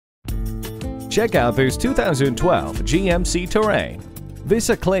Check out this 2012 GMC Terrain. This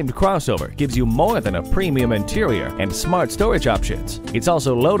acclaimed crossover gives you more than a premium interior and smart storage options. It's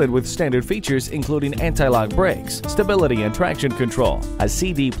also loaded with standard features including anti-lock brakes, stability and traction control, a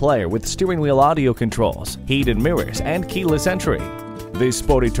CD player with steering wheel audio controls, heated mirrors, and keyless entry. This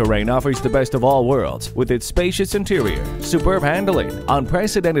sporty Terrain offers the best of all worlds with its spacious interior, superb handling,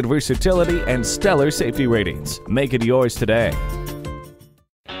 unprecedented versatility, and stellar safety ratings. Make it yours today.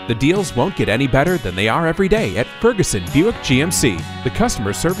 The deals won't get any better than they are every day at Ferguson Buick GMC. The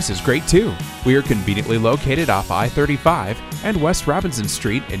customer service is great too. We are conveniently located off I-35 and West Robinson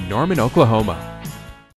Street in Norman, Oklahoma.